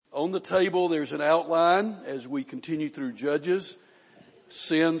On the table, there's an outline as we continue through Judges,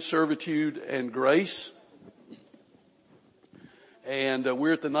 sin, servitude, and grace. And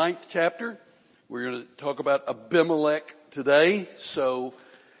we're at the 9th chapter. We're going to talk about Abimelech today. So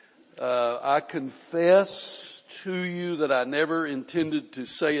I confess to you that I never intended to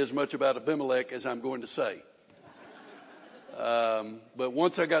say as much about Abimelech as I'm going to say. But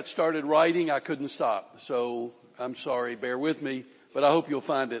once I got started writing, I couldn't stop. So I'm sorry, bear with me. But I hope you'll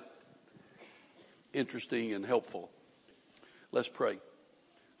find it interesting and helpful. Let's pray.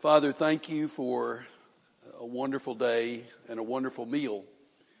 Father, thank you for a wonderful day and a wonderful meal.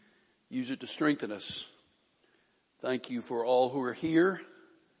 Use it to strengthen us. Thank you for all who are here.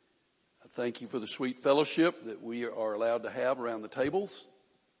 Thank you for the sweet fellowship that we are allowed to have around the tables.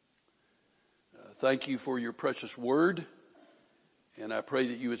 Thank you for your precious word. And I pray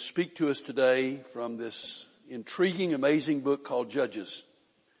that you would speak to us today from this intriguing, amazing book called Judges.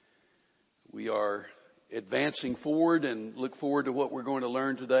 We are advancing forward and look forward to what we're going to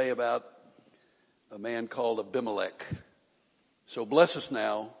learn today about a man called Abimelech. So bless us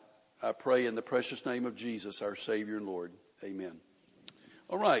now, I pray in the precious name of Jesus, our Savior and Lord. Amen.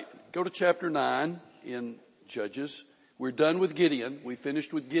 All right, go to chapter 9 in Judges. We're done with Gideon. We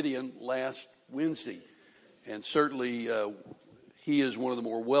finished with Gideon last Wednesday. And certainly he is one of the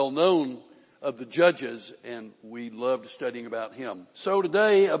more well-known of the judges, and we loved studying about him. So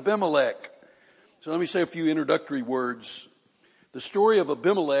today, Abimelech. So let me say a few introductory words. The story of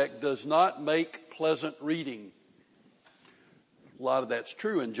Abimelech does not make pleasant reading. A lot of that's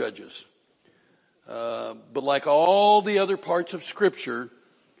true in Judges. But like all the other parts of Scripture,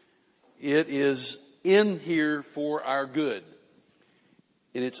 it is in here for our good.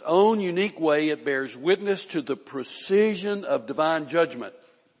 In its own unique way, it bears witness to the precision of divine judgment.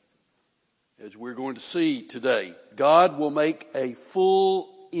 As we're going to see today, God will make a full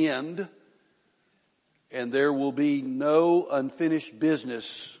end, and there will be no unfinished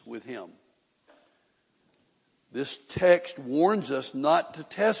business with him. This text warns us not to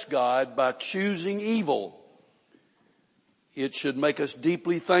test God by choosing evil. It should make us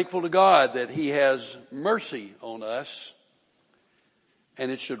deeply thankful to God that he has mercy on us. And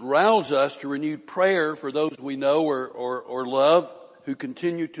it should rouse us to renewed prayer for those we know or love who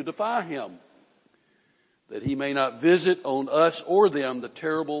continue to defy him, that he may not visit on us or them the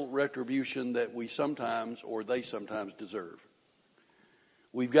terrible retribution that we sometimes or they sometimes deserve.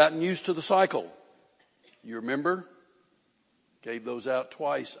 We've gotten used to the cycle. You remember? Gave those out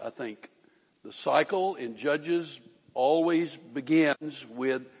twice, I think. The cycle in Judges always begins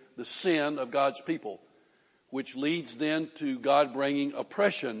with the sin of God's people, which leads then to God bringing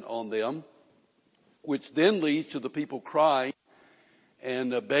oppression on them, which then leads to the people crying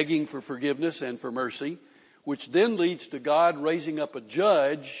and begging for forgiveness and for mercy, which then leads to God raising up a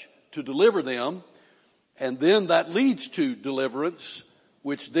judge to deliver them, and then that leads to deliverance,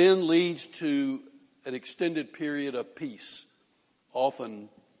 which then leads to an extended period of peace, often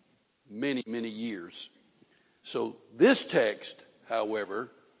many, many years. So this text,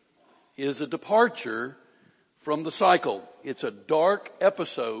 however, is a departure from the cycle. It's a dark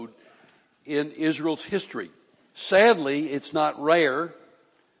episode in Israel's history. Sadly, it's not rare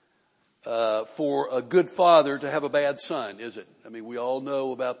for a good father to have a bad son, is it? I mean, we all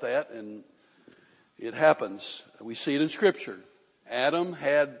know about that, and it happens. We see it in Scripture. Adam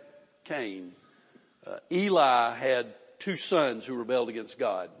had Cain. Eli had 2 sons who rebelled against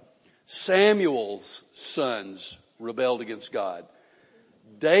God. Samuel's sons rebelled against God.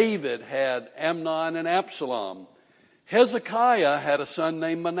 David had Amnon and Absalom. Hezekiah had a son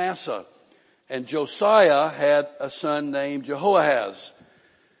named Manasseh. And Josiah had a son named Jehoahaz.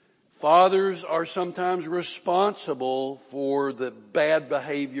 Fathers are sometimes responsible for the bad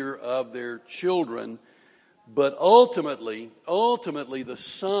behavior of their children, but ultimately the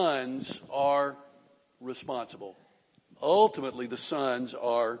sons are responsible. Ultimately, the sons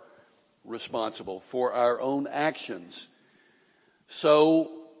are responsible for our own actions.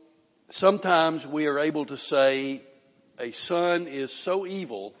 So sometimes we are able to say a son is so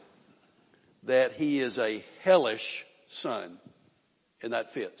evil that he is a hellish son, and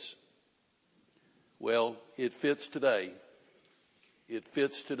that fits. Well, it fits today. It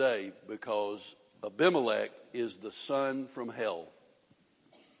fits today because Abimelech is the son from hell.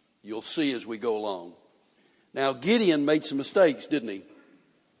 You'll see as we go along. Now, Gideon made some mistakes, didn't he?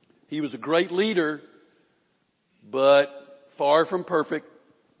 He was a great leader, but far from perfect.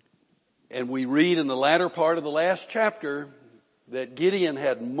 And we read in the latter part of the last chapter that Gideon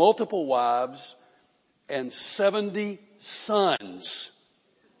had multiple wives and 70 sons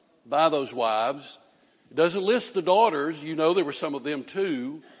by those wives. It doesn't list the daughters. You know there were some of them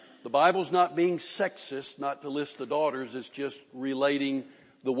too. The Bible's not being sexist, not to list the daughters. It's just relating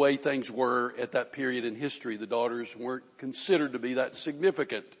the way things were at that period in history. The daughters weren't considered to be that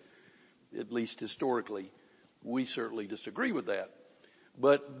significant, at least historically. We certainly disagree with that.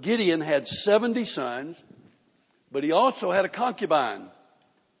 But Gideon had 70 sons, but he also had a concubine,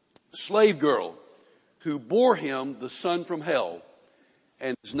 a slave girl, who bore him the son from hell.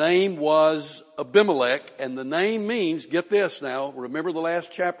 And his name was Abimelech, and the name means, get this now, remember the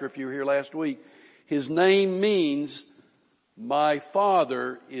last chapter if you were here last week, his name means, my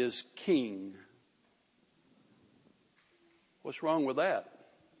father is king. What's wrong with that?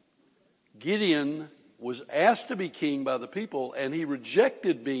 Gideon was asked to be king by the people, and he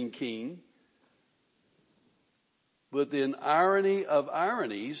rejected being king. But in irony of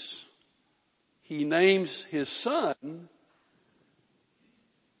ironies, he names his son,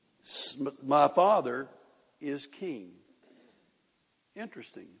 my father is king.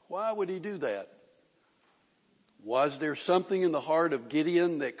 Interesting. Why would he do that? Was there something in the heart of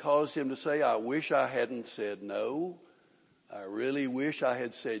Gideon that caused him to say, I wish I hadn't said no? I really wish I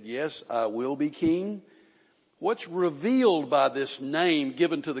had said, yes, I will be king. What's revealed by this name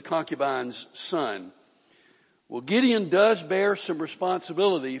given to the concubine's son? Well, Gideon does bear some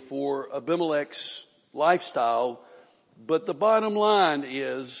responsibility for Abimelech's lifestyle, but the bottom line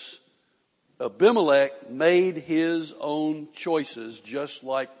is Abimelech made his own choices just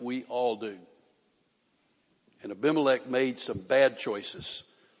like we all do. And Abimelech made some bad choices.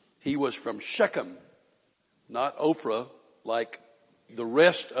 He was from Shechem, not Ophrah, like the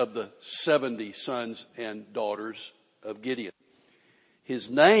rest of the 70 sons and daughters of Gideon.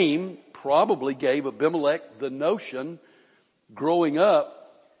 His name probably gave Abimelech the notion growing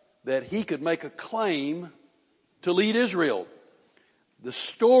up that he could make a claim to lead Israel. The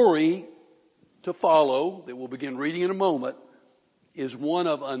story to follow, that we'll begin reading in a moment, is one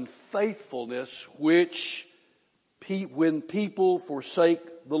of unfaithfulness, which when people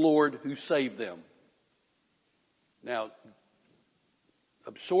forsake the Lord who saved them. Now,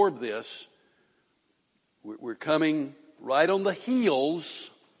 absorb this. We're coming right on the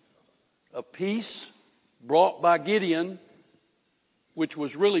heels of peace brought by Gideon, which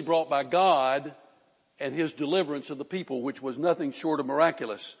was really brought by God, and his deliverance of the people, which was nothing short of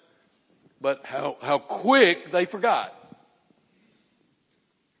miraculous. But how quick they forgot.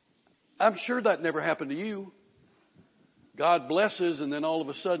 I'm sure that never happened to you. God blesses, and then all of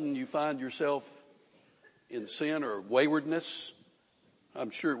a sudden you find yourself in sin or waywardness.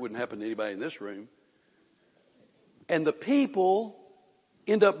 I'm sure it wouldn't happen to anybody in this room. And the people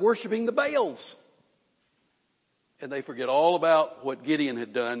end up worshiping the Baals. And they forget all about what Gideon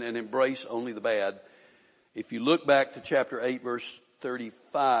had done and embrace only the bad. If you look back to chapter 8, verse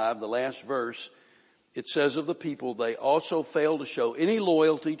 35, the last verse, it says of the people, they also failed to show any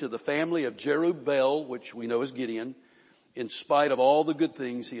loyalty to the family of Jerubbaal, which we know as Gideon, in spite of all the good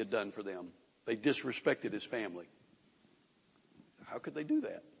things he had done for them. They disrespected his family. How could they do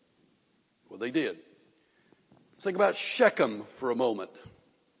that? Well, they did. Let's think about Shechem for a moment.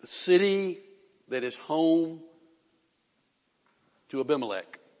 The city that is home to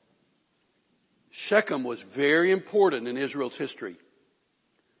Abimelech. Shechem was very important in Israel's history.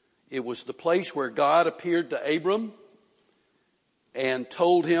 It was the place where God appeared to Abram and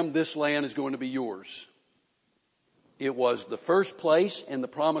told him this land is going to be yours. It was the first place in the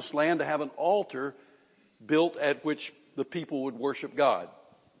promised land to have an altar built at which the people would worship God.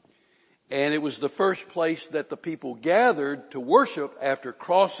 And it was the first place that the people gathered to worship after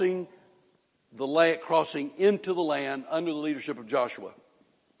crossing into the land under the leadership of Joshua.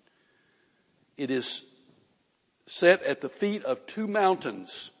 It is set at the feet of two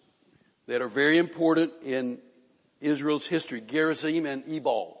mountains that are very important in Israel's history, Gerizim and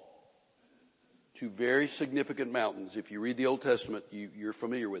Ebal. Two very significant mountains. If you read the Old Testament, you're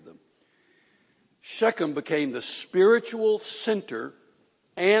familiar with them. Shechem became the spiritual center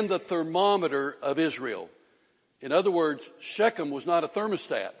and the thermometer of Israel. In other words, Shechem was not a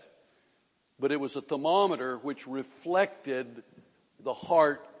thermostat, but it was a thermometer which reflected the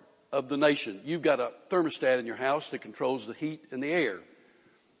heart of the nation. You've got a thermostat in your house that controls the heat and the air.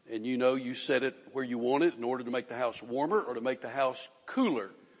 And you know you set it where you want it in order to make the house warmer or to make the house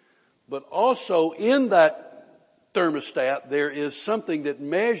cooler. But also in that thermostat, there is something that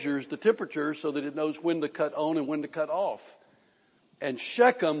measures the temperature so that it knows when to cut on and when to cut off. And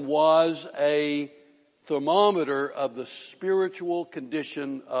Shechem was a thermometer of the spiritual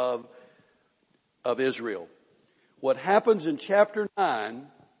condition of Israel. What happens in chapter 9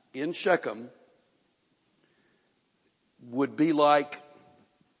 in Shechem would be like,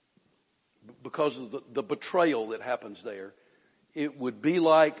 because of the betrayal that happens there, it would be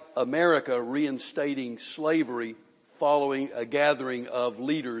like America reinstating slavery following a gathering of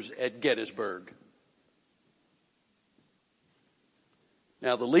leaders at Gettysburg.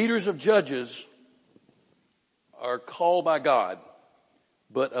 Now, the leaders of Judges are called by God,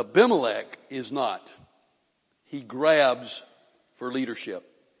 but Abimelech is not. He grabs for leadership.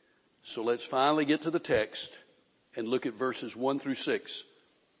 So let's finally get to the text and look at verses 1 through 6.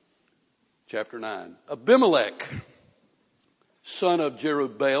 Chapter 9. Abimelech, son of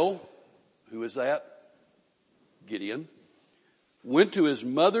Jerubbaal, who is that? Gideon, went to his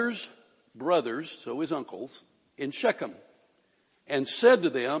mother's brothers, so his uncles, in Shechem, and said to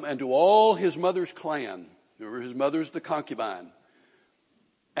them and to all his mother's clan, remember his mother's the concubine,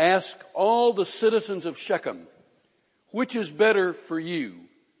 ask all the citizens of Shechem, which is better for you,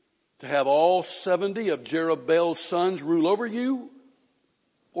 to have all 70 of Jerubbaal's sons rule over you,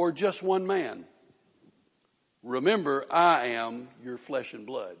 or just one man? Remember, I am your flesh and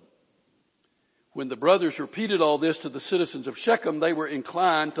blood. When the brothers repeated all this to the citizens of Shechem, they were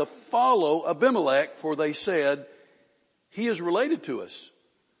inclined to follow Abimelech, for they said, he is related to us.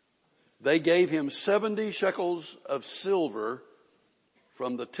 They gave him 70 shekels of silver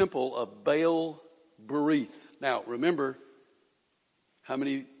from the temple of Baal Berith. Now, remember, how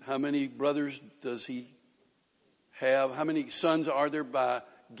many brothers does he have? How many sons are there by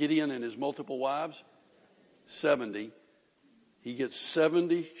Gideon and his multiple wives? 70. He gets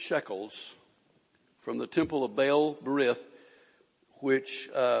 70 shekels from the temple of Baal Berith, which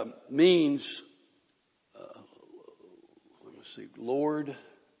means, Lord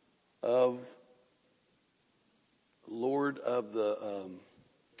of the, I'm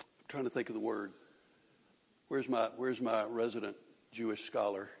trying to think of the word. Where's my resident Jewish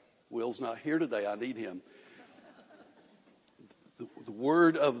scholar? Will's not here today. I need him. The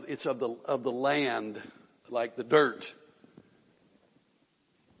word it's of the land, like the dirt.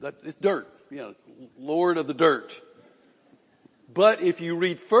 It's dirt, Lord of the dirt. But if you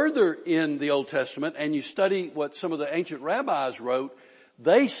read further in the Old Testament and you study what some of the ancient rabbis wrote,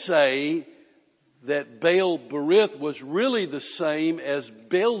 they say that Baal Berith was really the same as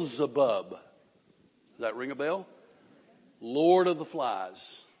Beelzebub. Does that ring a bell? Lord of the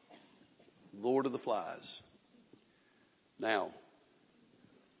flies. Lord of the flies. Now,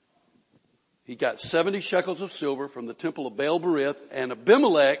 he got 70 shekels of silver from the temple of Baal Berith, and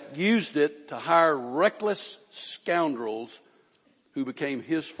Abimelech used it to hire reckless scoundrels who became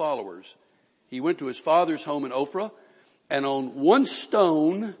his followers. He went to his father's home in Ophrah, and on one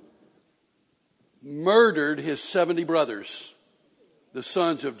stone murdered his 70 brothers, the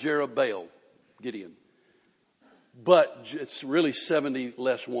sons of Jerubbaal, Gideon. But it's really 70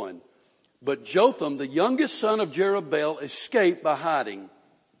 less one. But Jotham, the youngest son of Jerubbaal, escaped by hiding.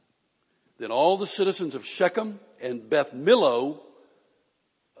 Then all the citizens of Shechem and Beth Millo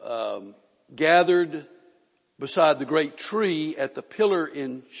gathered beside the great tree at the pillar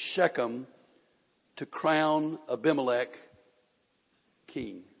in Shechem to crown Abimelech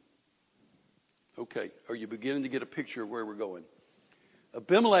king. Okay, are you beginning to get a picture of where we're going?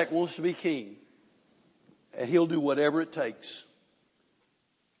 Abimelech wants to be king, and he'll do whatever it takes.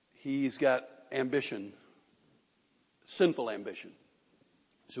 He's got ambition, sinful ambition.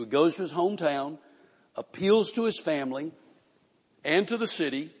 So he goes to his hometown, appeals to his family and to the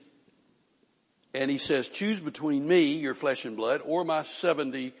city, and he says, choose between me, your flesh and blood, or my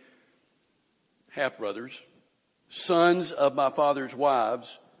 70 half-brothers, sons of my father's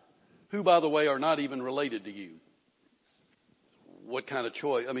wives, who, by the way, are not even related to you. What kind of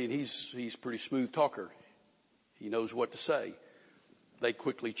choice? I mean, he's a pretty smooth talker. He knows what to say. They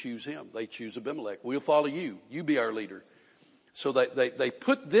quickly choose him. They choose Abimelech. We'll follow you. You be our leader. So they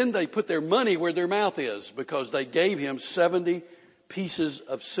put their money where their mouth is, because they gave him 70 pieces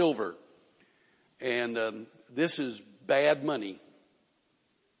of silver. And this is bad money.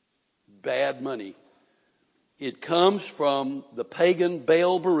 Bad money. It comes from the pagan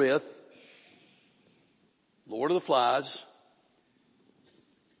Baal Berith, Lord of the flies,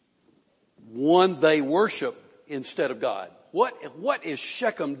 one they worship instead of God. What is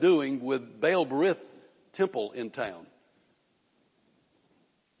Shechem doing with Baal Berith temple in town?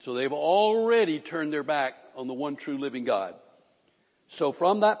 So they've already turned their back on the one true living God. So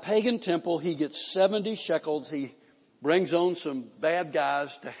from that pagan temple, he gets 70 shekels. He brings on some bad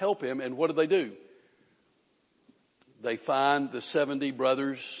guys to help him. And what do? They find the 70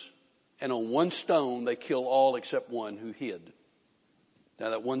 brothers, and on one stone, they kill all except one who hid. Now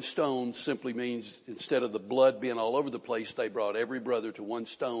that one stone simply means instead of the blood being all over the place, they brought every brother to one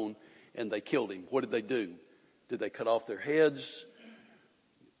stone and they killed him. What did they do? Did they cut off their heads?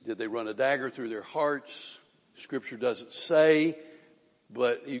 Did they run a dagger through their hearts? Scripture doesn't say,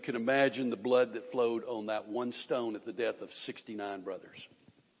 but you can imagine the blood that flowed on that one stone at the death of 69 brothers.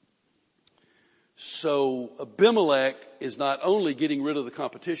 So Abimelech is not only getting rid of the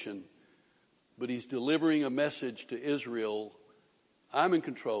competition, but he's delivering a message to Israel. I'm in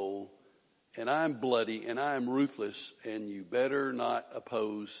control, and I'm bloody, and I'm ruthless, and you better not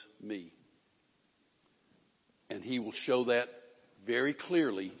oppose me. And he will show that very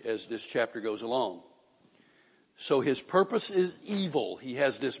clearly as this chapter goes along. So his purpose is evil. He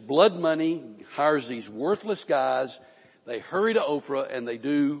has this blood money, hires these worthless guys. They hurry to Ophrah and they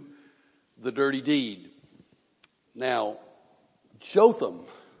do the dirty deed. Now, Jotham,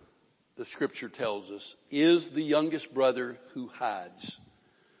 the scripture tells us, is the youngest brother who hides.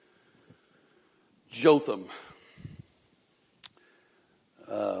 Jotham.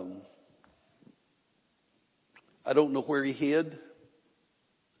 I don't know where he hid.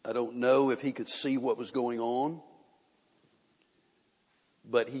 I don't know if he could see what was going on.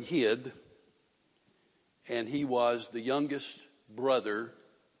 But he hid, and he was the youngest brother,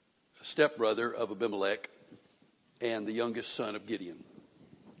 stepbrother of Abimelech, and the youngest son of Gideon.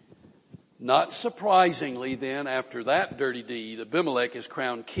 Not surprisingly then, after that dirty deed, Abimelech is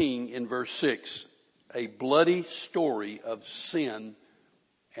crowned king in verse 6. A bloody story of sin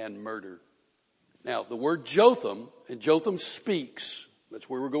and murder. Now, the word Jotham, and Jotham speaks, that's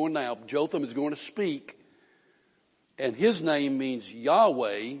where we're going now. Jotham is going to speak. And his name means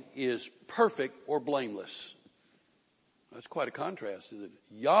Yahweh is perfect or blameless. That's quite a contrast, isn't it?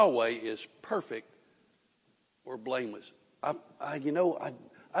 Yahweh is perfect or blameless. I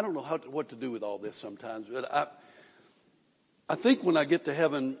don't know what to do with all this sometimes, but I think when I get to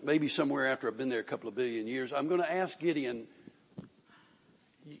heaven, maybe somewhere after I've been there a couple of billion years, I'm going to ask Gideon,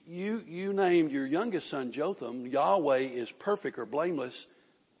 you named your youngest son Jotham, Yahweh is perfect or blameless.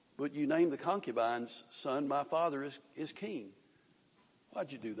 But you named the concubine's son, my father is king.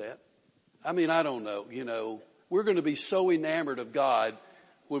 Why'd you do that? I mean, I don't know. We're going to be so enamored of God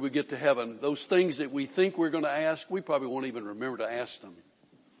when we get to heaven. Those things that we think we're going to ask, we probably won't even remember to ask them.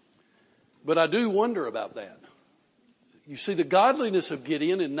 But I do wonder about that. You see the godliness of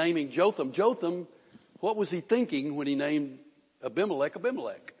Gideon in naming Jotham. Jotham, what was he thinking when he named Abimelech?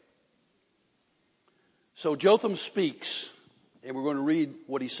 So Jotham speaks. And we're going to read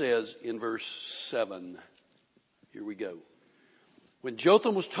what he says in verse 7. Here we go. When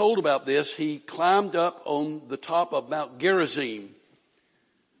Jotham was told about this, he climbed up on the top of Mount Gerizim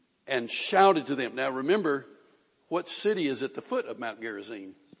and shouted to them. Now remember, what city is at the foot of Mount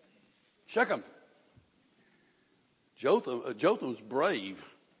Gerizim? Shechem. Jotham's brave.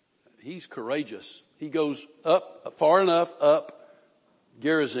 He's courageous. He goes up, far enough up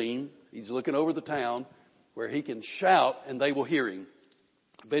Gerizim. He's looking over the town where he can shout and they will hear him.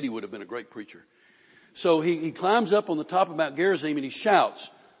 I bet he would have been a great preacher. So he climbs up on the top of Mount Gerizim and he shouts,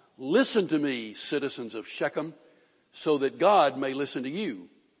 "Listen to me, citizens of Shechem, so that God may listen to you."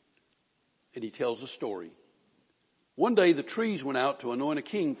 And he tells a story. One day the trees went out to anoint a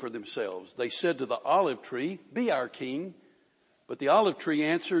king for themselves. They said to the olive tree, "Be our king." But the olive tree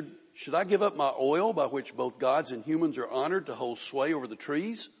answered, "Should I give up my oil by which both gods and humans are honored to hold sway over the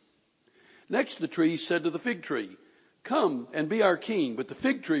trees?" Next the trees said to the fig tree, "Come and be our king." But the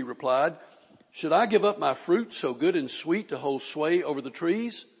fig tree replied, "Should I give up my fruit so good and sweet to hold sway over the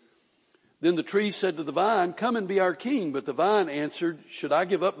trees?" Then the trees said to the vine, "Come and be our king." But the vine answered, "Should I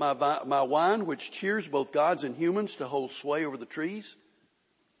give up my wine which cheers both gods and humans to hold sway over the trees?"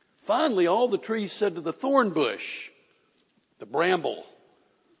 Finally, all the trees said to the thorn bush, the bramble,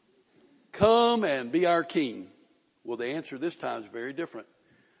 "Come and be our king." Well, the answer this time is very different.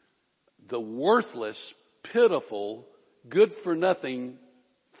 The worthless, pitiful, good-for-nothing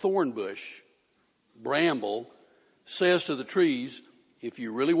thorn bush, bramble, says to the trees, "If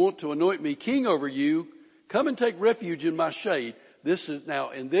you really want to anoint me king over you, come and take refuge in my shade." This is now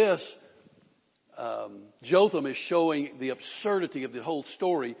in this, Jotham is showing the absurdity of the whole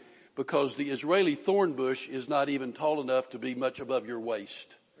story because the Israeli thorn bush is not even tall enough to be much above your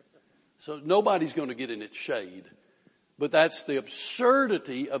waist. So nobody's going to get in its shade. But that's the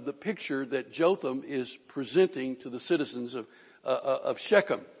absurdity of the picture that Jotham is presenting to the citizens of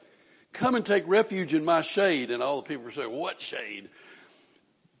Shechem. "Come and take refuge in my shade." And all the people are saying, "What shade?"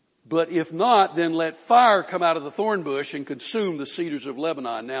 "But if not, then let fire come out of the thorn bush and consume the cedars of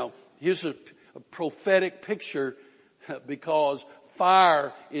Lebanon." Now, here's a prophetic picture because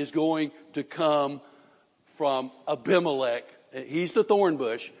fire is going to come from Abimelech. He's the thorn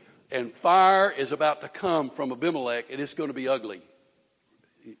bush. And fire is about to come from Abimelech, and it's going to be ugly.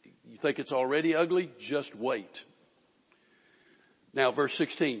 You think it's already ugly? Just wait. Now, verse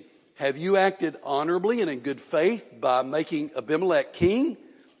 16. Have you acted honorably and in good faith by making Abimelech king?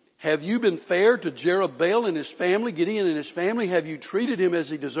 Have you been fair to Jerubbaal and his family, Gideon and his family? Have you treated him as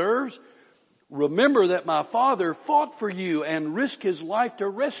he deserves? Remember that my father fought for you and risked his life to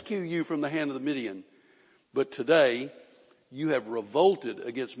rescue you from the hand of the Midian. But today you have revolted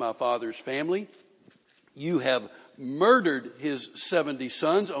against my father's family. You have murdered his 70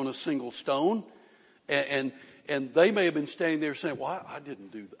 sons on a single stone. And they may have been standing there saying, well, I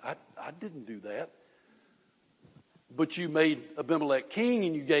didn't do that. I didn't do that. But you made Abimelech king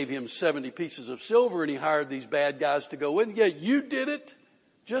and you gave him 70 pieces of silver and he hired these bad guys to go in. Yeah, you did it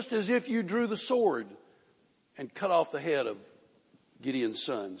just as if you drew the sword and cut off the head of Gideon's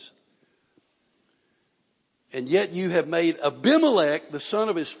sons. And yet you have made Abimelech, the son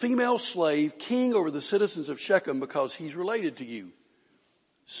of his female slave, king over the citizens of Shechem because he's related to you.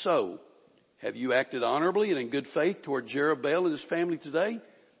 So, have you acted honorably and in good faith toward Jerubbaal and his family today?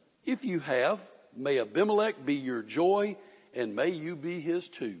 If you have, may Abimelech be your joy and may you be his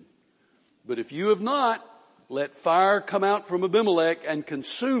too. But if you have not, let fire come out from Abimelech and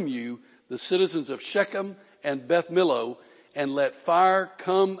consume you, the citizens of Shechem and Beth Millo, and let fire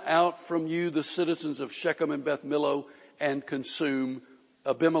come out from you, the citizens of Shechem and Beth Millo, and consume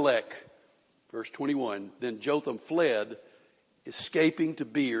Abimelech. Verse 21, then Jotham fled, escaping to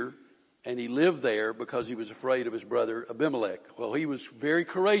Beer, and he lived there because he was afraid of his brother Abimelech. Well, he was very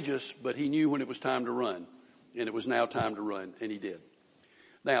courageous, but he knew when it was time to run. And it was now time to run, and he did.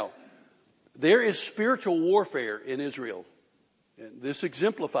 Now, there is spiritual warfare in Israel. And this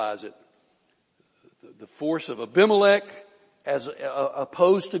exemplifies it. The force of Abimelech as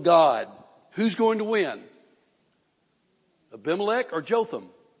opposed to God. Who's going to win? Abimelech or Jotham?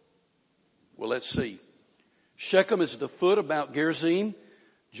 Well, let's see. Shechem is at the foot of Mount Gerizim.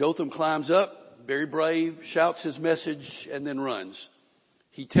 Jotham climbs up, very brave, shouts his message, and then runs.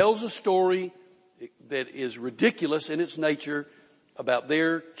 He tells a story that is ridiculous in its nature about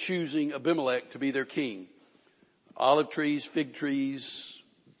their choosing Abimelech to be their king. Olive trees, fig trees,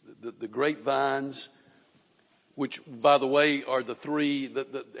 the grapevines, which, by the way, are the three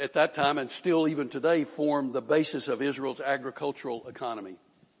that at that time and still even today form the basis of Israel's agricultural economy.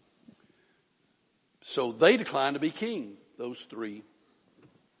 So they declined to be king, those three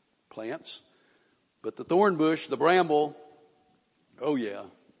plants. But the thorn bush, the bramble, oh yeah,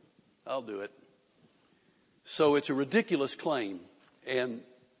 I'll do it. So it's a ridiculous claim. And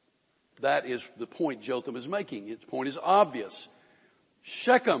that is the point Jotham is making. Its point is obvious.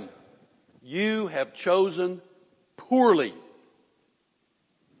 Shechem, you have chosen poorly.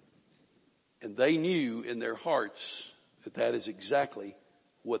 And they knew in their hearts that that is exactly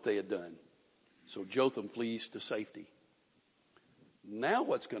what they had done. So Jotham flees to safety. Now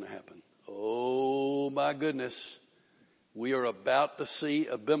what's going to happen? Oh my goodness. We are about to see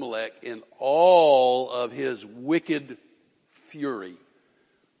Abimelech in all of his wicked fury.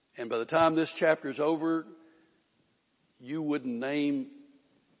 And by the time this chapter is over, you wouldn't name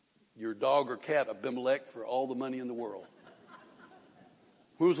your dog or cat Abimelech for all the money in the world.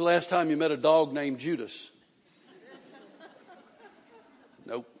 When was the last time you met a dog named Judas?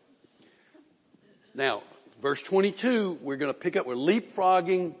 Nope. Now, verse 22, we're going to pick up, we're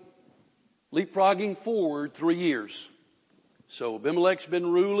leapfrogging forward 3 years. So Abimelech's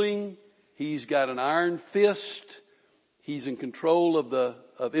been ruling. He's got an iron fist. He's in control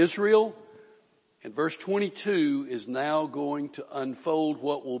of Israel. And verse 22 is now going to unfold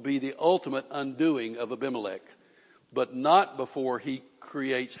what will be the ultimate undoing of Abimelech, but not before he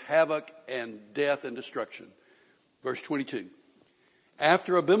creates havoc and death and destruction. Verse 22.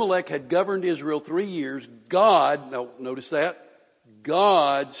 After Abimelech had governed Israel 3 years, God, now notice that,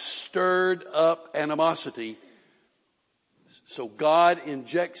 God stirred up animosity. So God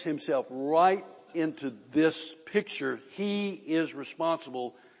injects himself right into this picture. He is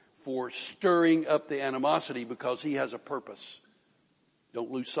responsible for stirring up the animosity because he has a purpose.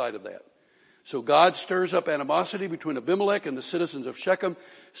 Don't lose sight of that. So God stirs up animosity between Abimelech and the citizens of Shechem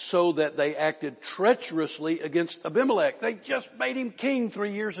so that they acted treacherously against Abimelech. They just made him king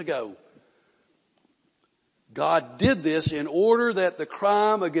 3 years ago. God did this in order that the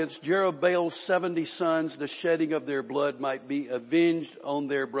crime against Jerubbaal's 70 sons, the shedding of their blood, might be avenged on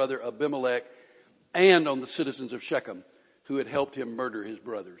their brother Abimelech and on the citizens of Shechem who had helped him murder his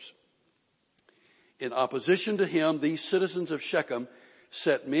brothers. In opposition to him, these citizens of Shechem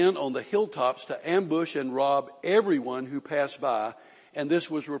set men on the hilltops to ambush and rob everyone who passed by, and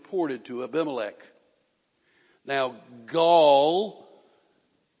this was reported to Abimelech. Now, Gaal,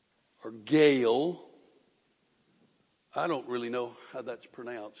 or Gale, I don't really know how that's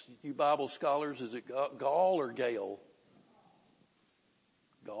pronounced. You Bible scholars, is it Gaal or Gale?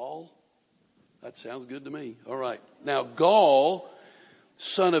 Gaul? That sounds good to me. All right. Now Gaul,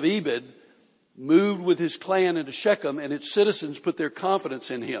 son of Ebed, moved with his clan into Shechem, and its citizens put their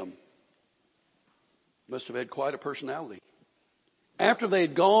confidence in him. Must have had quite a personality. After they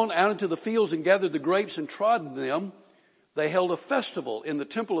had gone out into the fields and gathered the grapes and trodden them, they held a festival in the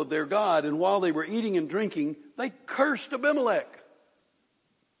temple of their God, and while they were eating and drinking, they cursed Abimelech.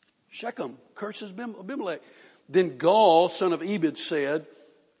 Shechem curses Abimelech. Then Gaul, son of Ebed, said,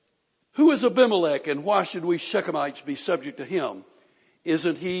 "Who is Abimelech, and why should we Shechemites be subject to him?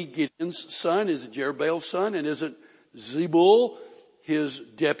 Isn't he Gideon's son? Is it Jerubbaal's son? And isn't Zebul his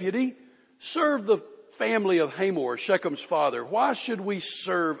deputy? Serve the family of Hamor, Shechem's father. Why should we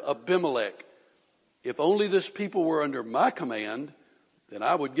serve Abimelech? If only this people were under my command, then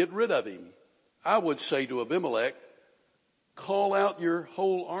I would get rid of him. I would say to Abimelech, call out your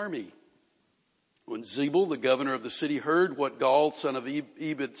whole army." When Zebul, the governor of the city, heard what Gaul, son of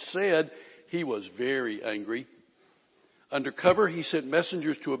Ebed, said, he was very angry. Under cover, he sent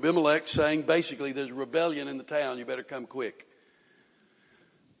messengers to Abimelech saying, basically, there's a rebellion in the town. You better come quick.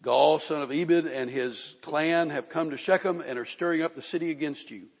 Gaul, son of Ebed, and his clan have come to Shechem and are stirring up the city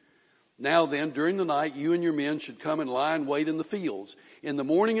against you. Now then, during the night, you and your men should come and lie in wait in the fields. In the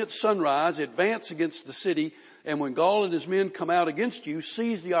morning at sunrise, advance against the city, and when Gaul and his men come out against you,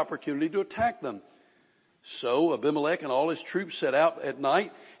 seize the opportunity to attack them. So Abimelech and all his troops set out at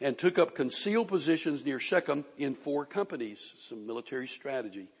night and took up concealed positions near Shechem in 4 companies. Some military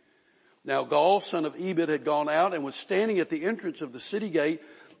strategy. Now Gaul, son of Ebed, had gone out and was standing at the entrance of the city gate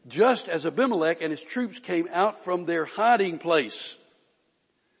just as Abimelech and his troops came out from their hiding place.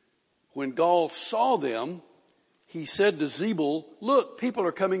 When Gaul saw them, he said to Zebul, "Look, people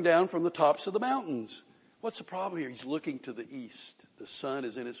are coming down from the tops of the mountains." What's the problem here? He's looking to the east. The sun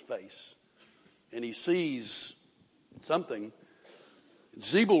is in his face. And he sees something.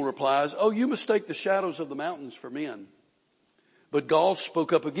 Zebul replies, "Oh, you mistake the shadows of the mountains for men." But Gaul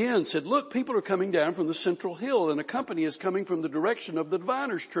spoke up again and said, "Look, people are coming down from the central hill, and a company is coming from the direction of the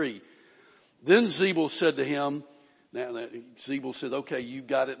diviner's tree." Then Zebul said to him, Zebul said, "Okay, you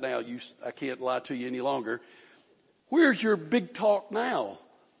got it now. I can't lie to you any longer. Where's your big talk now?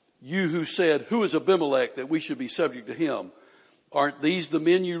 You who said, 'Who is Abimelech that we should be subject to him?' Aren't these the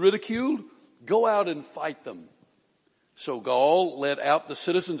men you ridiculed? Go out and fight them." So Gaul led out the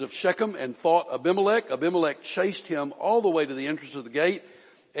citizens of Shechem and fought Abimelech. Abimelech chased him all the way to the entrance of the gate,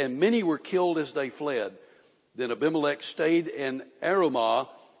 and many were killed as they fled. Then Abimelech stayed in Arumah,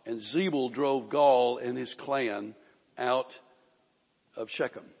 and Zebul drove Gaul and his clan out of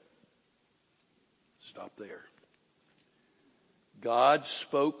Shechem. Stop there. God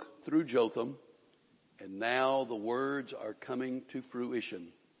spoke through Jotham, and now the words are coming to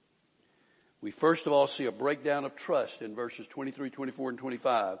fruition. We first of all see a breakdown of trust in verses 23, 24, and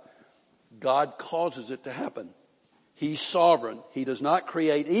 25. God causes it to happen. He's sovereign. He does not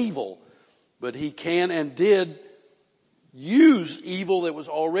create evil, but he can and did use evil that was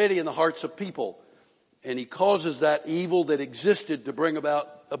already in the hearts of people. And he causes that evil that existed to bring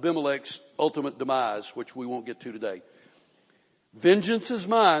about Abimelech's ultimate demise, which we won't get to today. "Vengeance is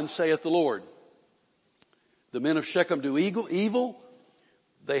mine, saith the Lord." The men of Shechem do evil.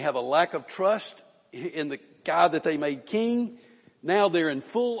 They have a lack of trust in the guy that they made king. Now they're in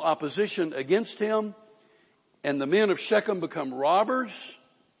full opposition against him. And the men of Shechem become robbers.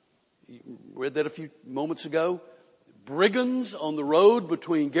 You read that a few moments ago. Brigands on the road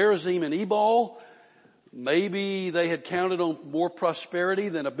between Gerizim and Ebal. Maybe they had counted on more prosperity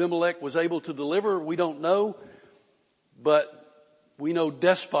than Abimelech was able to deliver. We don't know. But we know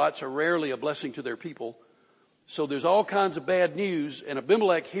despots are rarely a blessing to their people. So there's all kinds of bad news, and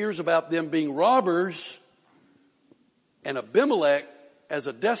Abimelech hears about them being robbers, and Abimelech, as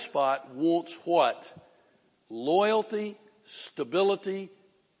a despot, wants what? Loyalty, stability,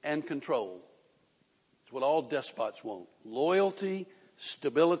 and control. It's what all despots want. Loyalty,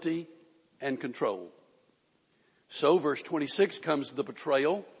 stability, and control. So verse 26 comes the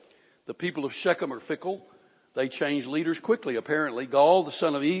betrayal. The people of Shechem are fickle. They change leaders quickly, apparently. Gaul, the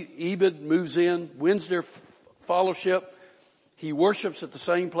son of Ebed, moves in, wins their fellowship. He worships at the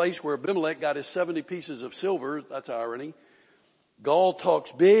same place where Abimelech got his 70 pieces of silver. That's irony. Gaul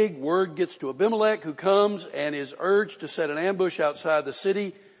talks big. Word gets to Abimelech, who comes and is urged to set an ambush outside the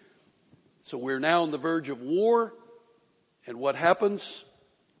city. So we're now on the verge of war. And what happens?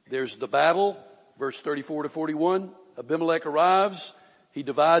 There's the battle. Verse 34 to 41. Abimelech arrives. He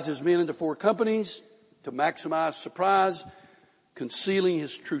divides his men into 4 companies to maximize surprise, concealing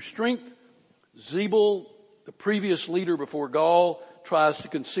his true strength. Zebul, the previous leader before Gaul, tries to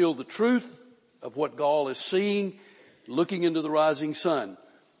conceal the truth of what Gaul is seeing, looking into the rising sun.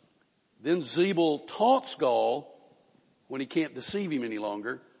 Then Zebul taunts Gaul when he can't deceive him any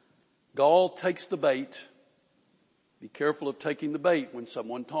longer. Gaul takes the bait. Be careful of taking the bait when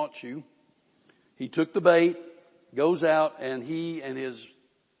someone taunts you. He took the bait, goes out, and he and his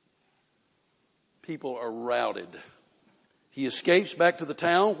people are routed. He escapes back to the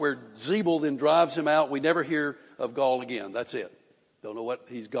town where Zebul then drives him out. We never hear of Gaul again. That's it. Don't know what,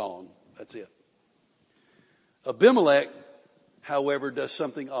 he's gone. That's it. Abimelech, however, does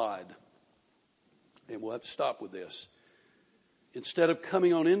something odd. And we'll have to stop with this. Instead of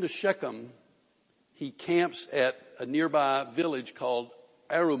coming on into Shechem, he camps at a nearby village called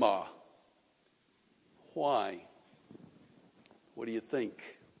Arumah. Why? What do you think?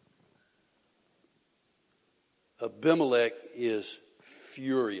 Abimelech is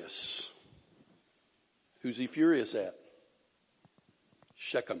furious. Who's he furious at?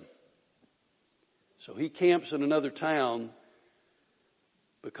 Shechem. So he camps in another town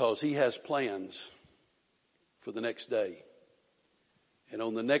because he has plans for the next day. And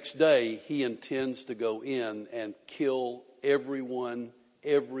on the next day, he intends to go in and kill everyone,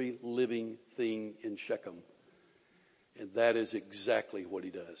 every living thing in Shechem. And that is exactly what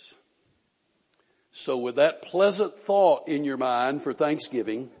he does. So with that pleasant thought in your mind for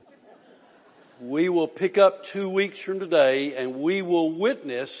Thanksgiving, we will pick up 2 weeks from today and we will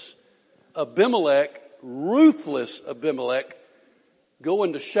witness Abimelech, ruthless Abimelech, go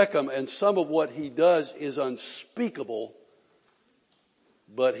into Shechem, and some of what he does is unspeakable,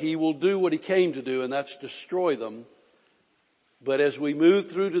 but he will do what he came to do, and that's destroy them. But as we move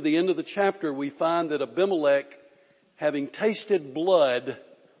through to the end of the chapter, we find that Abimelech, having tasted blood,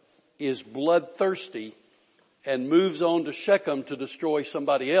 is bloodthirsty and moves on to Shechem to destroy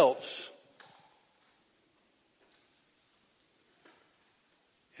somebody else.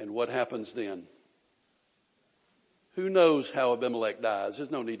 And what happens then? Who knows how Abimelech dies?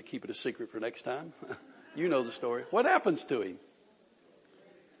 There's no need to keep it a secret for next time. You know the story. What happens to him?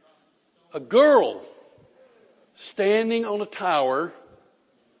 A girl standing on a tower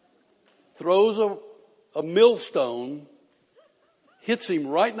throws a millstone, hits him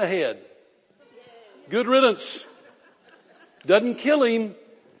right in the head. Good riddance. Doesn't kill him.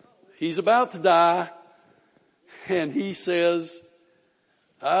 He's about to die. And he says,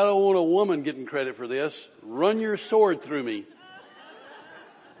 I don't want a woman getting credit for this. Run your sword through me.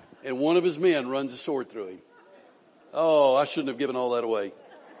 And one of his men runs a sword through him. Oh, I shouldn't have given all that away.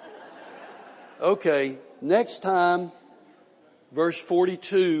 Okay, next time, verse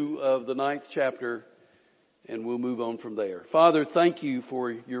 42 of the 9th chapter, and we'll move on from there. Father, thank you for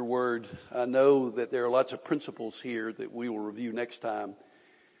your word. I know that there are lots of principles here that we will review next time,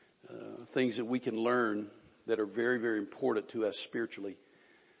 things that we can learn that are very, very important to us spiritually.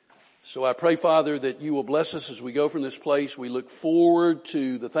 So I pray, Father, that you will bless us as we go from this place. We look forward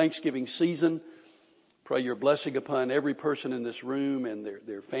to the Thanksgiving season. Pray your blessing upon every person in this room and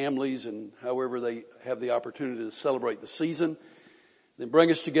their families and however they have the opportunity to celebrate the season. Then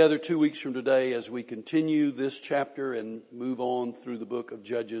bring us together 2 weeks from today as we continue this chapter and move on through the book of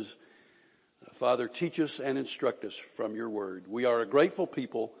Judges. Father, teach us and instruct us from your word. We are a grateful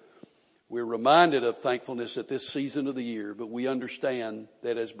people. We're reminded of thankfulness at this season of the year, but we understand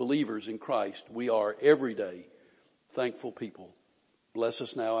that as believers in Christ, we are every day thankful people. Bless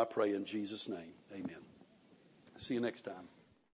us now, I pray, in Jesus' name. Amen. See you next time.